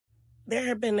There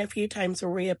have been a few times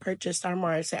where we have purchased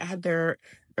armoires that had their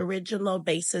original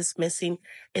bases missing.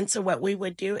 And so what we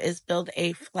would do is build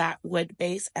a flat wood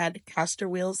base, add caster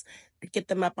wheels, get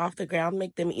them up off the ground,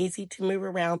 make them easy to move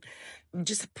around,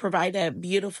 just provide a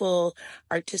beautiful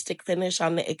artistic finish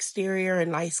on the exterior, a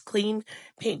nice clean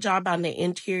paint job on the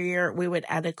interior. We would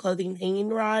add a clothing hanging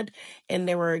rod, and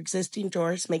there were existing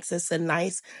drawers, makes this a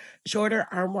nice shorter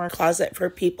armoire closet for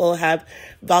people who have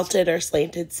vaulted or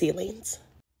slanted ceilings.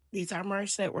 These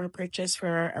armoires that were purchased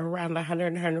for around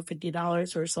 $100,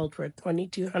 $150 were sold for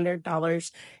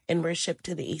 $2,200 and were shipped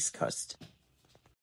to the East Coast.